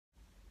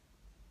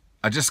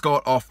I just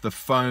got off the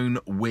phone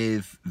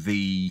with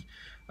the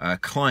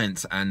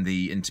client and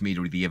the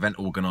intermediary, the event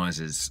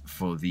organizers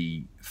for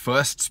the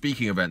first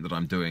speaking event that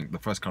I'm doing, the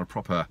first kind of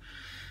proper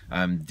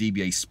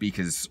DBA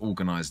speakers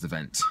organized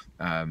event,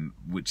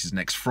 which is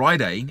next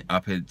Friday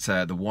up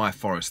at the Wyre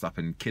Forest up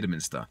in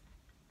Kidderminster.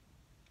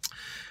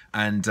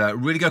 And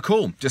really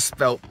cool. Just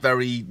felt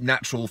very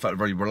natural, felt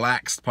very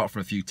relaxed, apart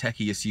from a few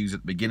techie issues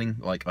at the beginning.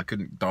 Like I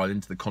couldn't dial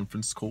into the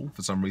conference call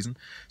for some reason,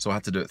 so I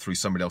had to do it through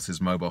somebody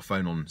else's mobile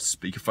phone on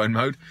speakerphone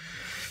mode.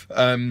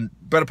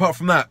 But apart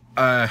from that,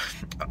 I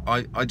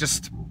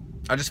just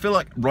feel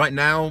like right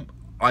now,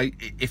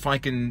 if I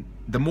can,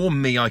 the more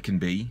me I can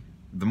be,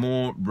 the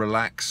more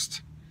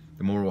relaxed,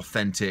 the more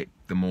authentic,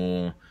 the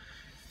more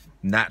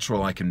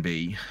natural I can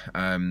be.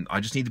 I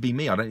just need to be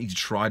me. I don't need to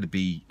try to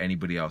be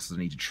anybody else. I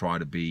don't need to try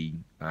to be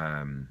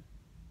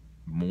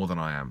more than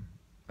I am.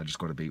 I just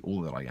got to be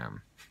all that I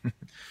am.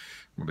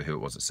 Remember who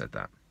it was that said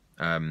that.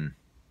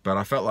 But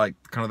I felt like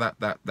kind of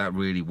that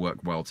really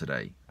worked well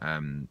today.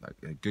 A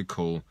good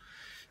call.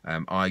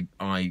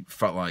 I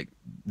felt like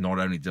not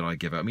only did I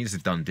give it, I mean, it's a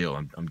done deal.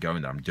 I'm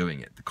going there. I'm doing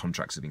it. The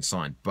contracts have been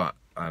signed. But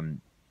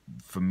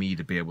for me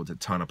to be able to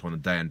turn up on the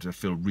day and to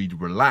feel really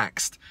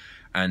relaxed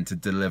and to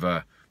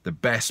deliver the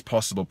best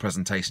possible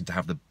presentation, to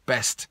have the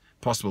best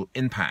possible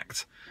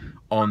impact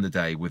on the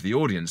day with the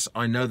audience,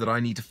 I know that I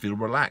need to feel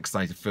relaxed.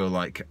 I need to feel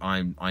like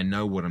I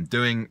know what I'm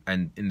doing,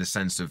 and in the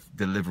sense of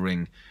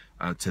delivering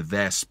to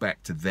their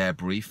spec, to their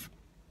brief.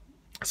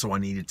 So I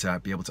needed to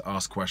be able to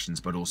ask questions,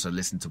 but also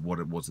listen to what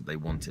it was that they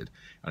wanted.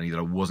 I knew that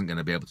I wasn't going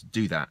to be able to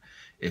do that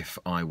if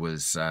I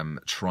was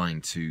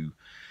trying to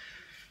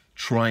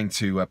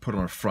put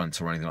on a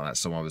front or anything like that.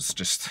 So I was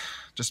just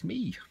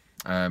me,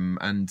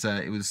 and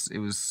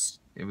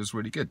it was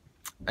really good.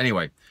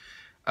 Anyway,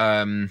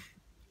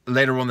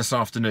 later on this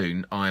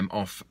afternoon, I'm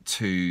off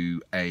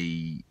to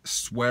a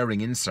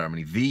swearing-in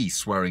ceremony, the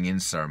swearing-in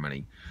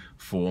ceremony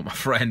for my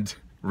friend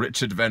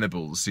Richard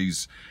Venables,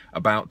 who's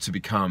about to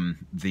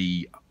become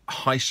the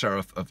High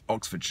Sheriff of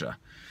Oxfordshire.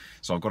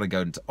 So I've got to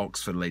go into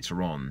Oxford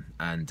later on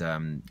and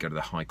go to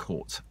the High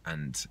Court.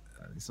 And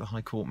is it the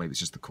High Court? Maybe it's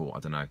just the court. I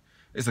don't know.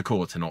 It's the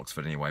court in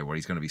Oxford anyway, where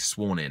he's going to be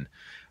sworn in,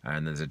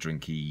 and there's a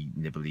drinky,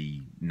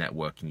 nibbly,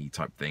 networking-y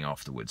type thing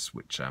afterwards,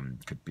 which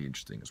could be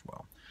interesting as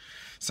well.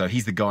 So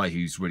he's the guy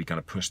who's really kind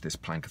of pushed this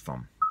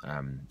plankathon.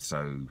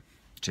 So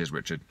cheers,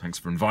 Richard. Thanks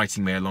for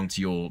inviting me along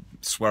to your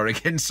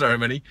swearing-in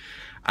ceremony,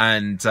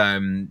 and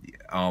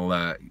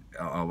I'll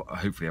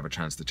hopefully have a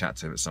chance to chat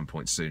to him at some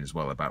point soon as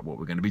well about what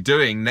we're going to be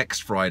doing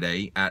next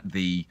Friday at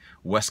the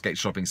Westgate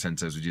Shopping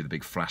Centre as we do the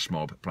big flash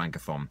mob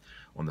plankathon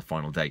on the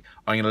final day.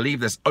 I'm going to leave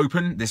this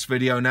open, this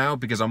video now,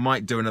 because I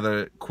might do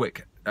another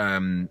quick,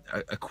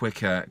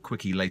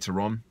 quickie later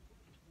on.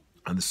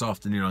 And this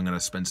afternoon, I'm going to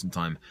spend some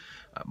time,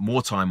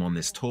 more time on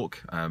this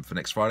talk for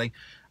next Friday.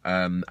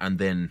 And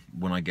then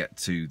when I get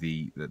to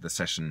the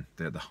session,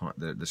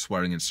 the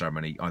swearing-in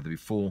ceremony, either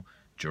before,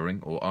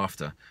 during, or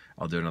after,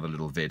 I'll do another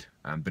little vid.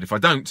 But if I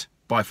don't,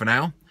 bye for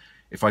now.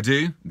 If I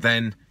do,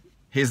 then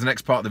here's the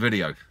next part of the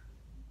video.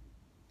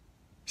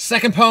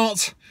 Second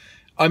part.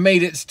 I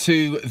made it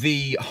to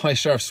the High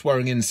Sheriff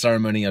swearing-in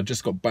ceremony. I've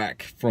just got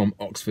back from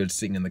Oxford,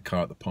 sitting in the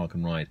car at the Park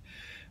and Ride,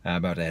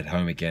 about to head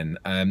home again.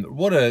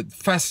 What a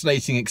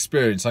fascinating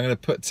experience. I'm going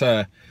to put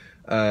a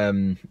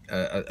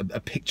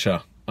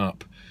picture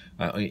up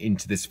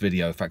into this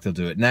video. In fact, I'll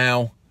do it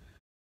now.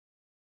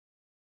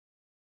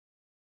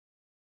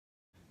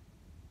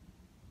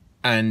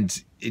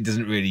 And it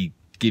doesn't really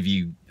give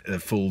you the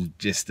full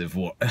gist of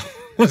what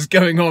was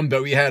going on,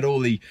 but we had all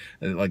the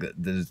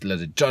there's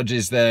loads of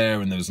judges there,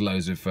 and there was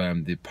loads of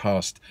the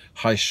past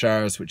High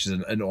Sheriffs, which is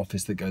an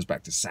office that goes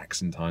back to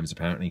Saxon times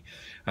apparently.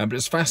 But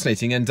it's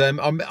fascinating, and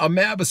I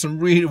met up with some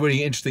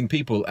really interesting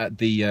people at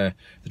the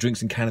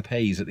drinks and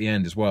canapes at the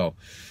end as well,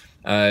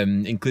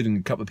 including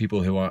a couple of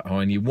people who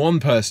I knew.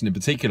 One person in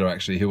particular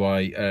actually who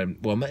there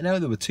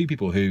were two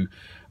people who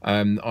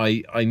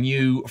I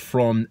knew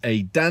from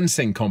a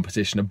dancing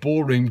competition, a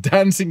ballroom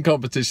dancing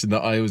competition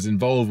that I was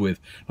involved with,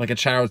 like a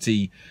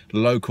charity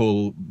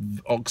local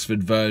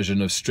Oxford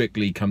version of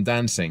Strictly Come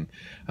Dancing.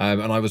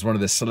 And I was one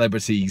of the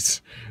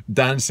celebrities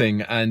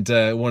dancing, and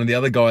one of the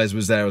other guys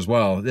was there as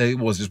well. It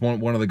was just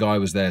one of the guy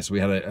was there, so we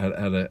had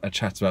a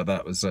chat about that.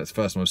 It was the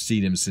first time I've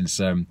seen him since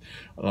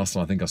last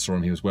time I think I saw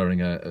him. He was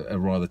wearing a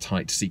rather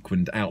tight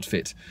sequined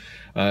outfit,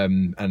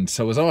 and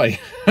so was I.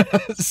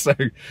 So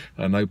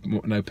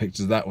no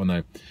pictures of that one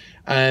though.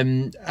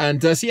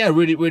 So yeah,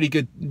 really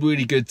good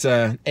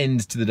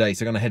end to the day.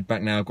 So I'm gonna head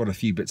back now. I've got a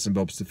few bits and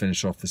bobs to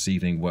finish off this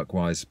evening work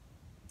wise.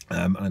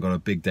 And I've got a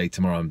big day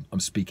tomorrow. I'm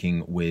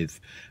speaking with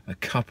a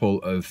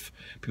couple of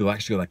people. I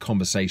actually got a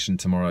conversation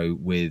tomorrow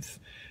with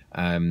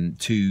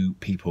two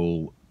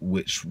people,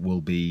 which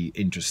will be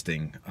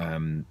interesting.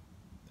 And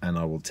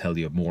I will tell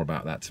you more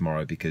about that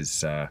tomorrow,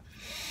 because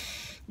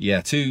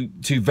yeah, two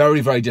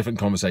very different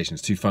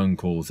conversations, two phone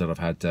calls that I've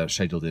had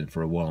scheduled in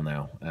for a while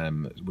now,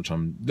 which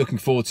I'm looking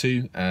forward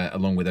to,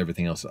 along with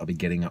everything else that I'll be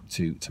getting up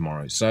to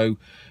tomorrow. So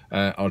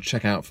I'll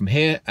check out from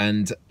here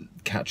and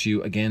catch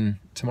you again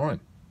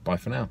tomorrow. Bye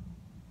for now.